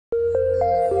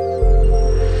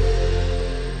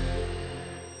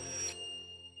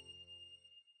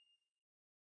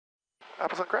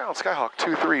Appleton ground, Skyhawk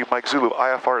 23, Mike Zulu,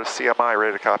 IFR to CMI,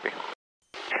 ready to copy.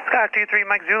 Skyhawk 23,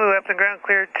 Mike Zulu, Appleton ground,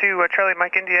 cleared to Charlie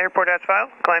Mike India Airport as filed.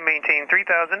 Climb maintain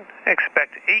 3000,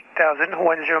 expect 8000,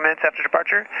 10 minutes after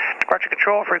departure. Departure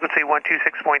control, frequency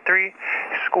 126.3,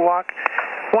 squawk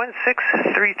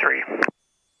 1633.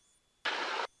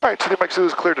 All right, 23 Mike Zulu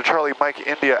is cleared to Charlie Mike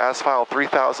India as filed,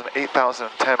 3000,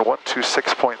 8010,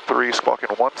 126.3, squawking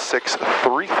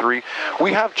 1633.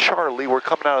 We have Charlie, we're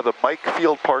coming out of the Mike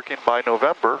Field parking by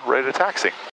November, ready to taxi.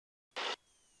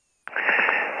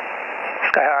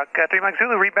 Skyhawk 3 Mike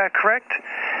Zulu, read back correct.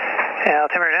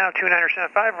 Altimeter now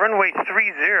 2975, runway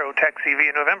 30, taxi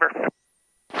via November.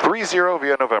 30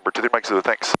 via November, 23 Mike Zulu,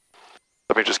 thanks.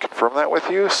 Let me just confirm that with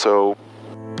you, so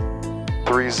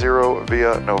 30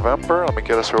 via November, let me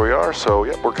get us where we are. So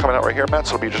yeah, we're coming out right here, Matt,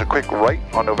 so it'll be just a quick right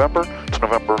on November to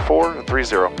November 4 and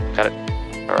 30. Got it.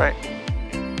 All right.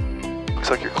 Looks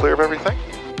like you're clear of everything.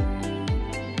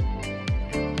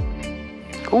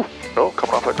 Ooh, no,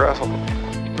 coming off that grass. A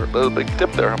little big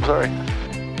dip there, I'm sorry.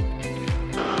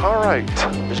 All right.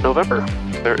 There's November.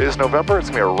 There is November. It's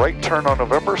going to be a right turn on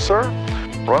November, sir.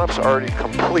 Run-up's already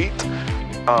complete.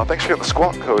 Thanks for getting the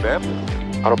squawk code in.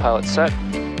 Autopilot set.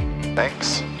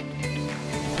 Thanks.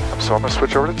 So I'm going to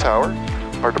switch over to tower.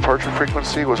 Our departure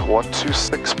frequency was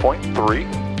 126.3.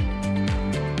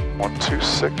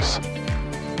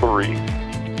 126.3.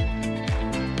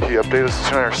 He updated us to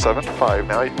 2975.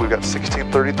 Now we've got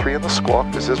 1633 in the squawk.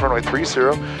 This is runway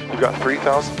 30. You've got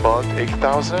 3000 bugged,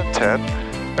 8010.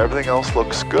 Everything else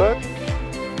looks good.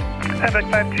 Epic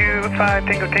 525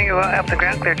 Tango Appleton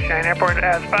ground, cleared to Cheyenne Airport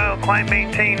as filed. Climb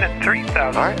maintain 3000.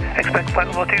 All right. Expect flight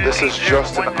level 2. This is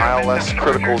just an ILS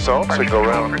critical zone, so you go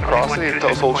around and cross it. You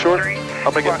tell us hold short. I'm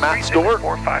going to get Matt's door.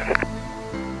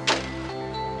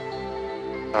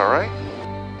 All right.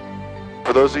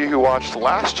 For those of you who watched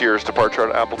last year's departure out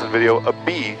of Appleton video, a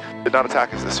B did not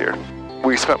attack us this year.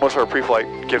 We spent most of our pre-flight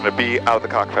getting a B out of the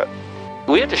cockpit.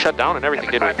 We had to shut down and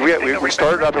everything, didn't we? We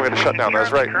started up and we had to shut down.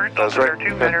 That's right. That's right.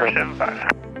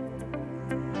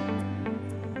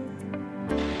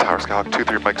 Tower Skyhawk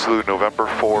 23 Mike Zulu, November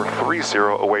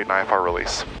 430, await an IFR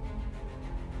release.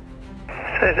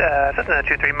 Cessna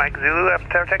 23 Mike Zulu,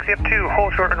 tower taxi up to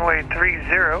hold short runway 30.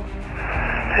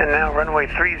 And now runway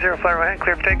 30, fly right hand,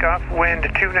 clear for takeoff. Wind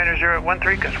 290 at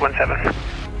 13, gust 17.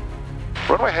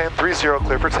 Runway hand 30,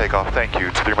 clear for takeoff. Thank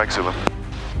you, 23 Mike Zulu.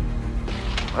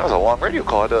 That was a long radio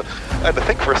call. I had to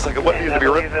think for a second what needed to be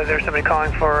written. I believe there's somebody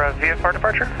calling for VFR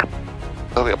departure.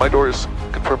 Okay, my door is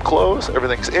confirmed closed.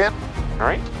 Everything's in. All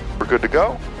right. We're good to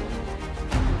go.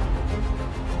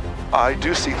 I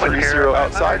do see 30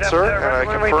 outside, sir, and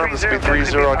I confirm this will be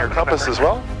 30 on your compass as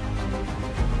well.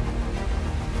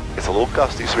 It's a little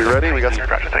gusty, so we ready? We got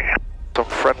some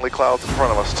friendly clouds in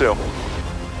front of us, too.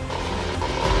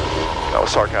 That was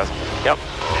sarcasm. Yep.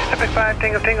 Epic 5,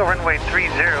 Tango, runway 30,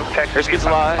 taxi. Airspeed's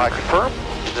alive. I confirm.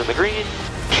 Engine's in the green.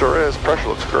 Sure is. Pressure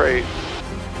looks great.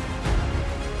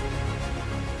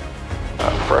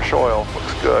 Fresh oil.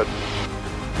 Looks good.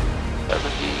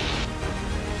 70.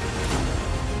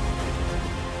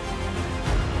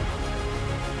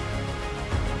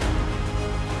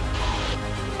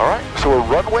 All right, so we're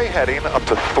runway heading up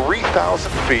to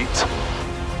 3,000 feet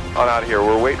on out here.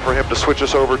 We're waiting for him to switch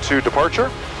us over to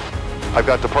departure. I've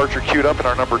got departure queued up in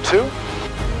our number 2.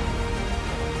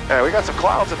 And we got some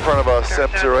clouds in front of us,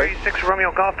 MzeroA. 36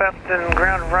 Romeo Golf Appleton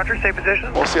ground, roger, stay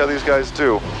position. We'll see how these guys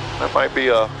do. That might be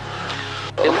a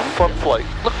fun flight.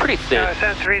 Look pretty thin.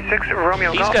 36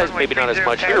 Romeo These Golf. guys maybe not as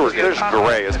much here. There's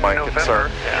gray is my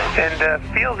concern. And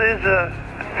field is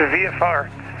VFR.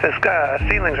 The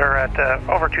ceilings are at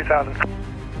over 2,000.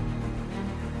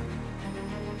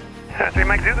 3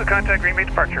 Mike Zulu, contact Green Bay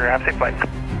departure. Have a safe flight.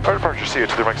 Our departure, see you,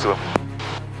 3 Mike Zulu. All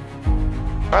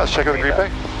right, let's check out the Green Bay.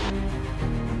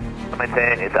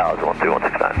 Maintain 8,000,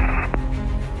 13169.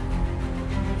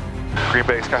 Green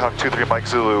Bay, Skyhawk 23 Mike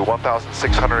Zulu,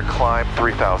 1,600, climb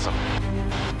 3,000.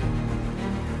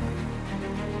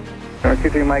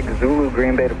 23 Mike Zulu,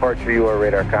 Green Bay departure, you are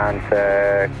radar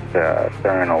contact,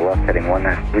 stern left heading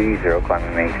 130,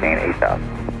 climbing maintain 8,000.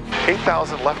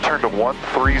 8,000, left turn to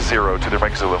 130, 23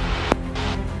 Mike Zulu.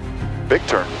 Big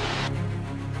turn.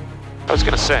 I was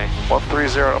going to say.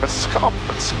 130, I mean, it's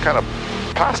kind of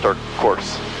past our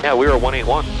course. Yeah, we were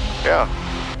 181. Yeah.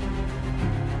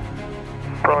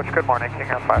 Approach, good morning, King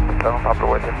on 567, upper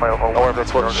way this way over. I wonder if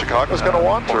that's what Chicago's going to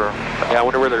want, or? Yeah, I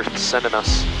wonder where they're sending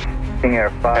us. King Air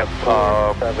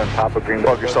 547, Papa Green Bay.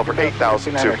 Plug yourself for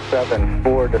 8,000 too.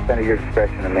 7-4, descend at your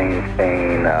discretion to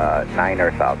maintain 9 or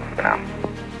 1,000 for now.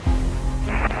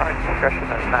 Alright, discretion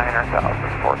is 9 or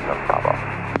 1,000, 47 Bravo.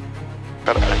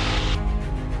 Got it.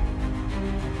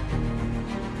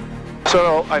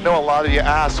 So I know a lot of you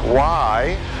ask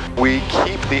why we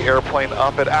keep the airplane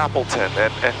up at Appleton,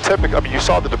 and typically, I mean, you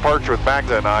saw the departure with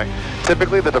Magda and I.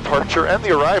 Typically, the departure and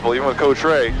the arrival, even with Coach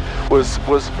Ray, was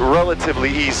relatively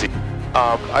easy.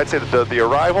 I'd say that the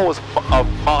arrival was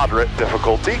of moderate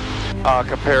difficulty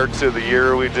compared to the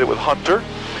year we did with Hunter.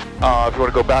 If you want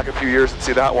to go back a few years and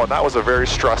see that one, that was a very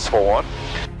stressful one.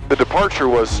 The departure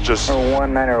was just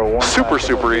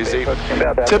super easy.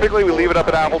 Typically we leave it up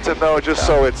at Appleton though, just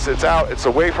so it's out, it's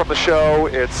away from the show,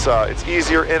 it's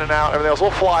easier in and out, everything else.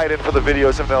 We'll fly it in for the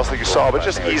videos, everything else that you saw, but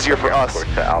just easier for us.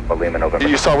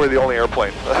 You saw we're the only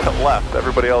airplane left.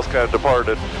 Everybody else kind of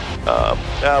departed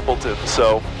Appleton,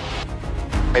 so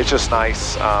it's just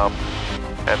nice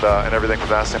and everything from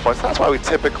that standpoint. So that's why we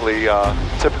typically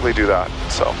do that.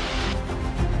 So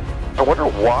I wonder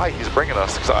why he's bringing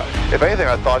us, because if anything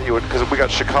I thought he would, because we got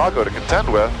Chicago to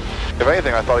contend with, if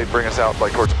anything I thought he'd bring us out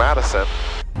like towards Madison,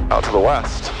 out to the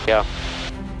west. Yeah.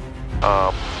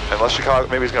 Unless Chicago,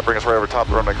 maybe he's going to bring us right over top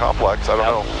of the Runway complex, I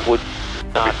don't know. Would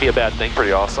not be a bad thing.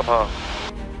 Pretty awesome, huh?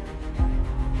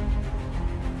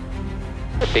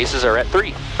 The bases are at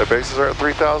 3. The bases are at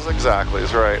 3,000 exactly,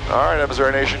 is right. All right,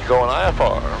 MzeroA Nation, going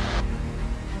IFR.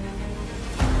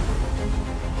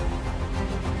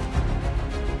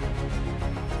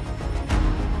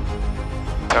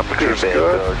 Temperature's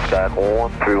good. Stack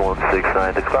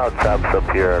 13169. The cloud tops up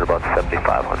here at about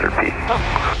 7,500 feet.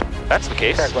 Oh, that's the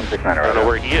case. Stack 169 I don't know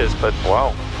where he is, but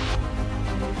Wow.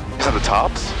 He's at the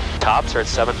tops? tops are at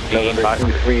 785.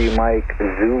 23 Mike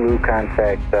Zulu,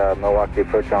 contact Milwaukee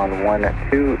approach on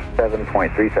 127.37,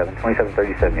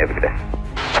 2737. You have a good day.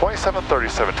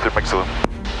 2737 to the Mike Zulu.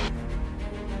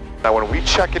 Now when we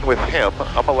check in with him,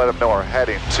 I'm gonna let him know our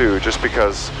heading too, just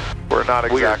because we're not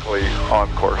exactly on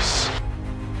course.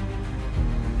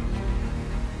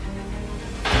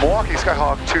 Milwaukee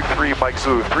Skyhawk 23 Mike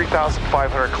Zulu,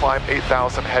 3,500 climb,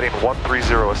 8,000 heading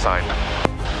 130 assigned.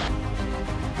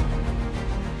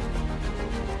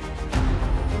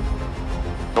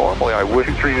 Normally I would.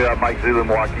 23 Mike Zulu,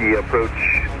 Milwaukee approach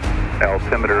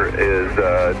altimeter is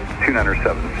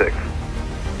 2976.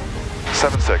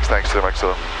 76, thanks to the Mike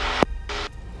Zulu.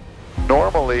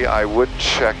 Normally I would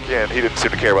check in. He didn't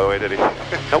seem to care, by the way, did he?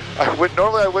 Nope.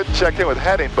 Normally I wouldn't check in with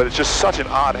heading, but it's just such an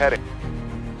odd heading.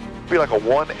 It'd be like a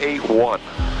 181.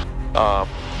 I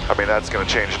mean, that's going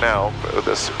to change now with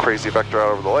this crazy vector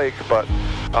out over the lake, but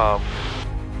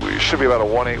we should be about a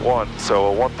 181. So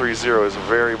a 130 is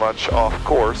very much off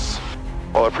course.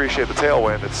 Well, I appreciate the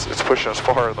tailwind. It's pushing us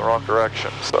far in the wrong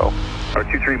direction. So. Our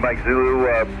 23 Mike Zulu,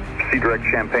 C direct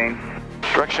Champaign.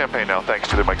 Direct Champaign now, thanks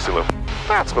to the Mike Zulu.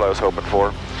 That's what I was hoping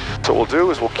for. So what we'll do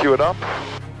is we'll queue it up.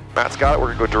 Matt's got it.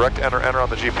 We're going to go direct enter on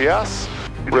the GPS.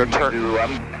 We're going to turn.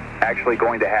 I'm actually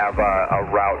going to have a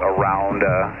route around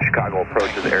Chicago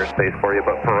approaches airspace for you,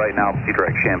 but for right now, C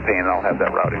direct Champaign, and I'll have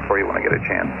that routing for you when I get a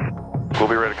chance. We'll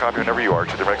be ready to copy whenever you are,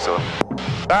 to the Mike Zulu.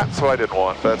 That's what I didn't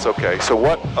want, but that's okay. So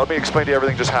let me explain to you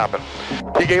everything just happened.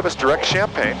 He gave us direct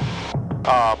Champaign.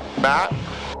 Matt,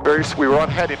 we were on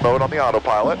heading mode on the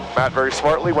autopilot. Matt very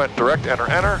smartly went direct enter,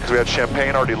 because we had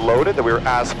Champaign already loaded, that we were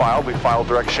as filed. We filed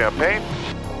direct Champaign.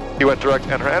 He went direct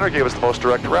enter, gave us the most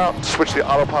direct route, switched the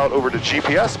autopilot over to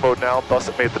GPS mode now, thus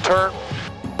it made the turn,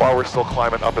 while we're still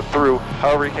climbing up and through.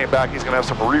 However, he came back, he's gonna have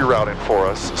some rerouting for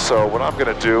us. So what I'm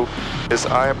gonna do is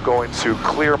I am going to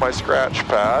clear my scratch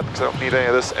pad, because I don't need any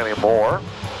of this anymore.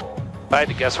 I had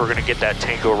to guess we're going to get that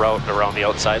Tango route around the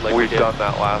outside like we did. We've done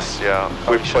that last, yeah.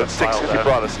 But he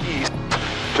brought us east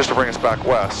just to bring us back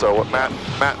west. So what Matt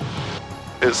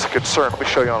is concerned, let me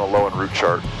show you on a low en route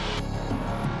chart.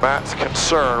 Matt's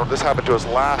concerned, this happened to us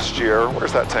last year.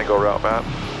 Where's that Tango route, Matt?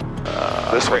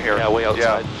 This one here. Yeah, way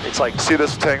outside. Yeah. It's like, see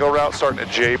this Tango route starting at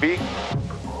JB?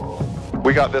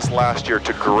 We got this last year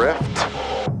to Grift.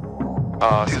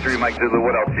 23 Mike Zulu,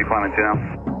 what else are you climbing to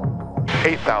now?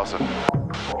 8,000.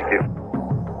 Thank you.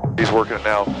 He's working it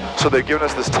now. So they've given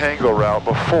us this Tango route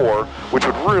before, which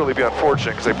would really be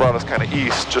unfortunate because they brought us kind of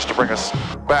east just to bring us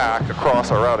back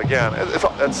across our route again.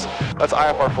 That's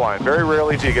IFR flying. Very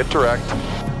rarely do you get direct.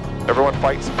 Everyone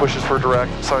fights and pushes for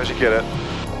direct as long as you get it.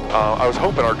 I was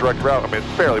hoping our direct route, I mean,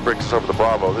 it barely brings us over the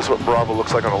Bravo. This is what Bravo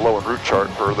looks like on a low en route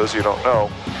chart for those of you who don't know.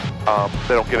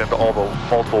 They don't get into all the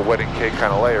multiple wedding cake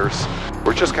kind of layers.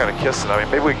 We're just kind of kissing. I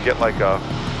mean, maybe we can get like a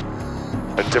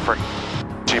different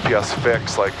GPS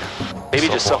fix, like maybe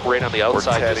just something right on the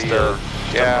outside. Teddy,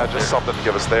 just something to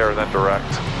give us there and then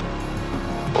direct.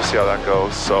 We'll see how that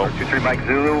goes. So 23 Mike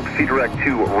Zulu, C direct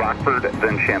to Rockford,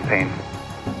 then Champaign.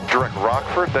 Direct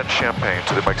Rockford, then Champaign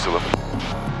to the Mike Zulu.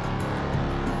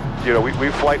 You know,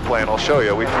 we flight plan. I'll show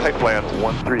you. We flight planned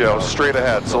straight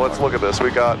ahead. So let's look at this.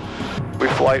 We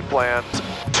flight planned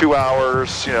 2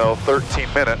 hours,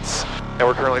 13 minutes, and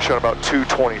we're currently showing about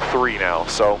 2:23 now.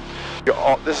 So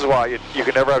this is why you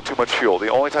can never have too much fuel. The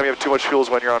only time you have too much fuel is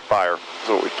when you're on fire.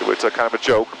 So it's a kind of a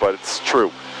joke, but it's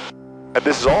true. And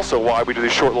this is also why we do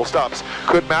these short little stops.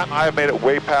 Could Matt and I have made it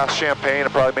way past Champaign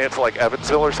and probably made it to like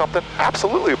Evansville or something?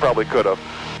 Absolutely, we probably could have.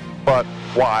 But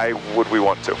why would we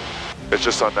want to? It's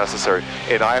just unnecessary.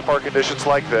 In IFR conditions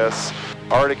like this,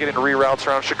 already getting reroutes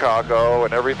around Chicago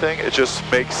and everything, it just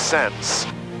makes sense.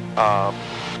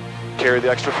 Carry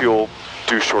the extra fuel,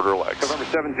 do shorter legs.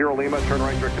 November 70 Lima, turn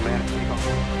right direct to Matt.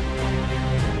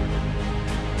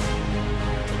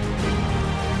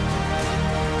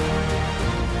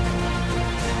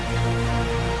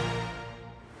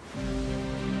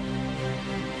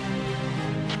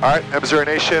 All right, MzeroA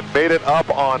Nation made it up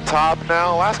on top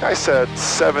now. Last guy said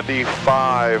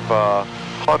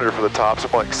 7,500 for the top, so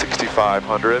more like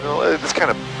 6,500. It's kind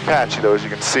of patchy though, as you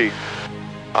can see.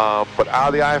 But out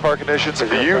of the IFR conditions,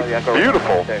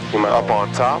 beautiful up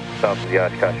on top. South of the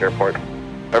Chicago Airport.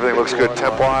 Everything looks good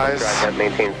temp-wise.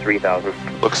 Maintains 3,000.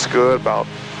 Looks good, about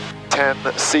 10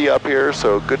 C up here,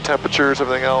 so good temperatures,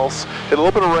 everything else. Hit a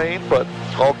little bit of rain, but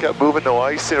all kept moving, no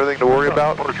ice, anything to worry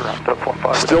about.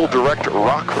 Still direct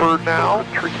Rockford now,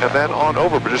 and then on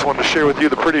over, but just wanted to share with you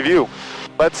the pretty view.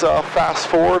 Let's fast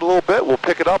forward a little bit. We'll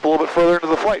pick it up a little bit further into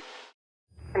the flight.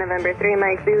 November 3,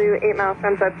 Mike Zulu, 8 miles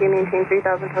from Subkey, maintain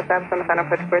 3,000 till established on the final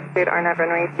approach course, cleared RNAV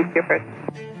runway 22 approach.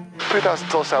 3,000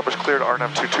 till established, cleared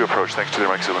RNAV 22 approach. Thanks to the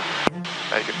Mike Zulu.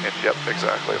 Now you can, yep,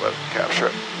 exactly, let it capture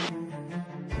it.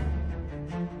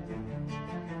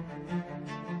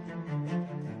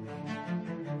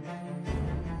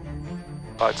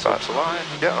 Stops the line.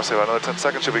 Yeah, I'll say about another 10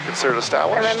 seconds should be considered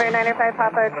established. November 95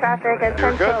 Papa, traffic at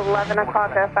 10 to 11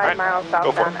 o'clock at 5 miles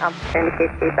southbound, altitude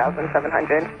indicates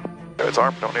 8,700. Yeah, it's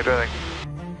armed, don't need anything.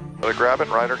 Let it grab it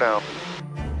and ride her down.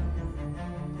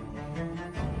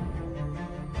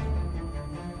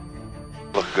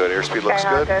 Look good, airspeed looks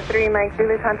good. Skyhawk 3, Mike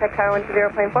Zulu, contact tower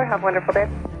 10.4, have a wonderful day.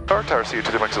 Tower, see you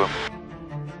to the Mike Zulu.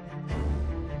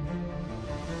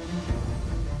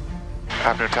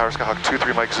 Afternoon Tower, Skyhawk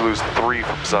 2-3, Mike Zulu's 3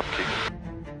 from Zupke.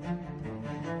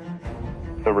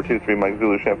 Number 2-3, Mike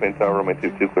Zulu, Champaign Tower, runway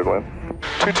 22, clear land.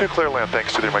 2-2, clear land,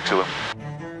 thanks to the Mike Zulu.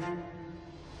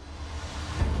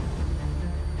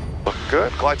 Look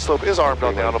good, glide slope is armed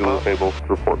on the out above. Able to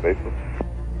report bases.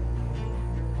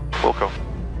 Wilco.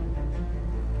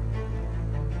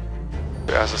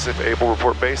 As us if able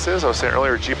report bases, I was saying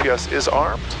earlier, GPS is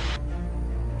armed.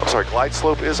 I'm sorry, glide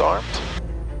slope is armed.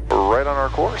 We're right on our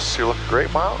course. You're looking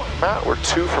great, Matt. We're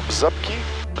 2 from Zupke.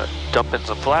 Dump in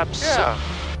some flaps. Yeah.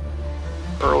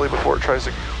 Early before it tries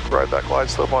to ride that glide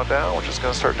slope on down, which is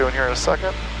going to start doing here in a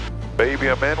second. Baby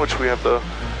them in, which we have the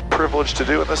privilege to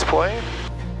do in this plane.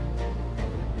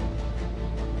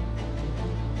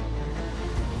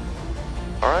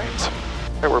 All right.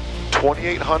 Okay, we're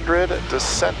 2,800,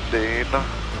 descending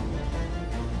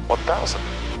 1,000.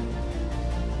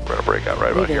 We're going to break out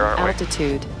right about here, aren't we?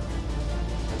 Altitude.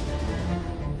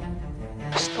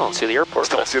 Still don't see the airport.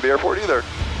 Still don't see the airport either.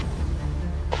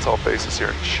 I'll tell bases here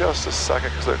in just a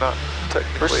second because they're not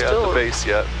technically at the base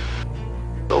yet.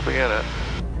 They'll be in it.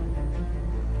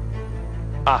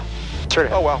 Ah, sure.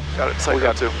 Oh wow, got it. We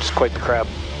got just quite the crab.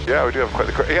 Yeah, we do have quite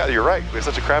the crab. Yeah, you're right. We have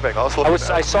such a crab angle.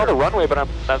 I saw the runway, but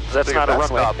that's not a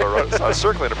runway. It's not a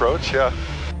circling approach. Yeah.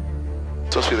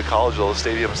 It's supposed to be the college, all the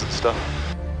stadiums and stuff.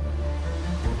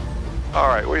 All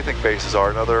right, what do you think bases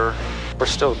are? Another. We're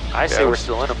still. I say we're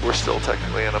still in them. We're still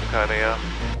technically in them, kind of. Yeah.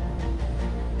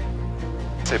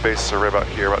 I'd say bases are right about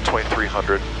here, about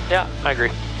 2,300. Yeah, I agree.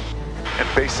 And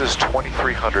bases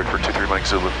 2,300 for 2-3 Mike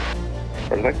Zulu.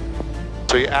 Perfect.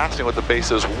 So you asked me what the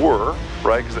bases were,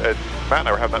 right? Because Matt and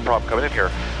I were having that problem coming in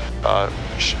here.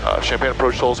 Champaign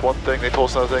approach told us one thing, they told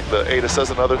us another thing, the ATA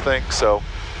says another thing, so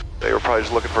they were probably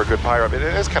just looking for a good pyro. I mean,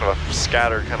 it is kind of a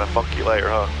scattered, kind of funky layer,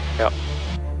 huh? Yep.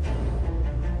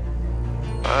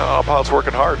 Our pilot's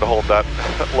working hard to hold that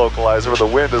localizer, but the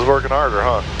wind is working harder,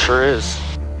 huh? Sure is.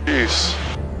 Jeez.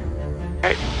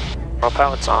 Hey, our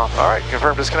pilot's off. All right,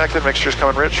 confirm disconnected, mixture's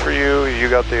coming rich for you. You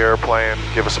got the airplane,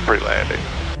 give us a pre-landing.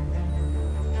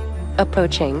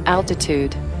 Approaching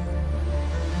altitude.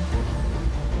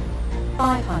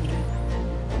 500.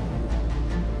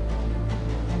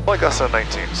 Like us on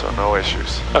 19, so no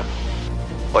issues.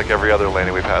 Like every other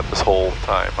landing we've had this whole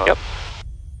time, huh? Yep.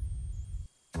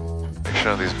 Make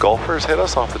sure these golfers hit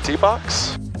us off the tee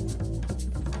box.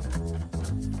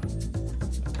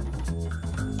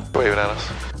 Waving at us.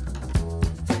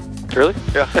 Really?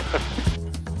 Yeah.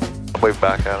 I'm waving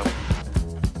back at them.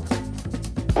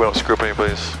 We don't screw up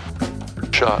anybody's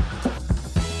shot.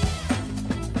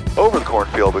 Over the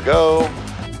cornfield we go.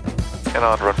 and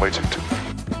on runway 22.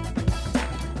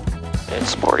 It's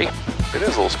sporty. It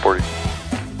is a little sporty.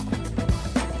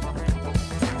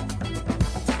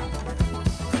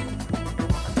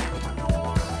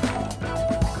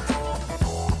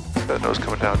 That nose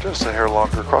coming down just a hair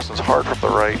longer. Crossing's hard from the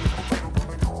right.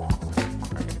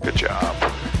 Good job.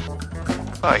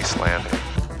 Nice landing.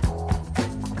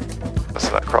 Listen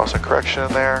to that crossing correction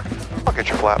in there. I'll get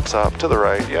your flaps up to the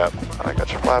right. Yep, I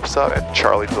got your flaps up. And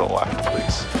Charlie to the left,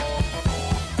 please.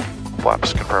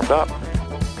 Flaps confirmed up.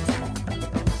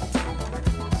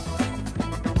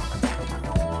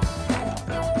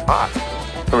 Hot.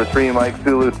 Number 3, Mike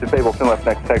Zulu to Appleton, left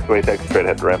next taxiway, taxi straight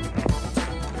ahead to ramp.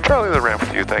 Charlie to the ramp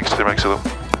with you, thanks to Mike Zulu.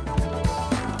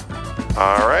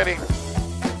 Alrighty.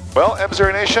 Well,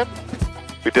 MzeroA Nation,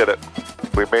 we did it.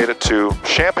 We made it to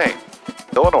Champaign,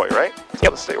 Illinois, right? Is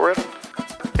that the state we're in?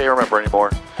 Can't remember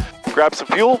anymore. Grab some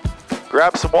fuel,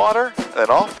 grab some water, and then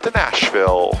off to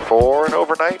Nashville for an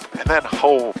overnight, and then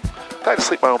home. Time to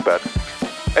sleep in my own bed.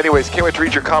 Anyways, can't wait to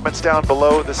read your comments down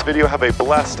below this video. Have a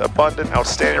blessed, abundant,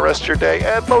 outstanding rest of your day,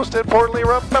 and most importantly,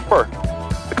 remember,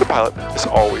 the good pilot is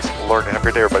always learning. Have a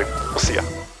great day, everybody. We'll see ya.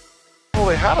 Well,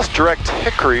 they had us direct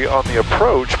Hickory on the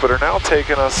approach, but are now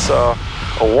taking us a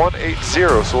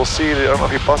 180, so we'll see. I don't know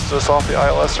if he busted us off the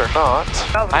ILS or not.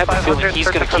 I have a feeling he's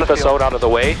going to keep us out of the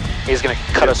way. He's going to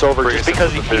cut us over just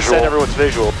because he said everyone's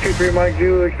visual. 23 Mike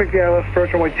Zulu, expect the ILS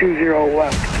approach runway 20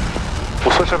 left.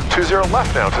 We'll switch up to 20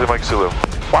 left now to the Mike Zulu.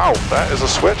 Wow, that is a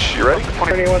switch. You ready?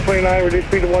 129, reduce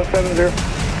speed to 170.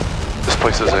 This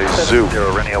place is a zoo.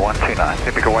 Renio 129,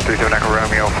 typical 137 Echo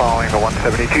Romeo following the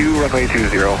 172, runway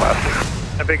 20 left.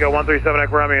 Typical 137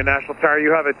 Echo Romeo, National Tower,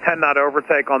 you have a 10 knot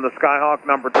overtake on the Skyhawk,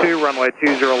 number 2, runway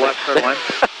 20 left, clear to land.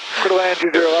 Clear to land,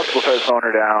 20 left, we'll try to phone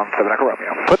her down, 7 Echo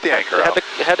Romeo. Put the anchor out.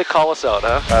 Had to call us out,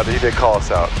 huh? He did call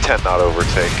us out. 10 knot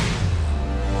overtake.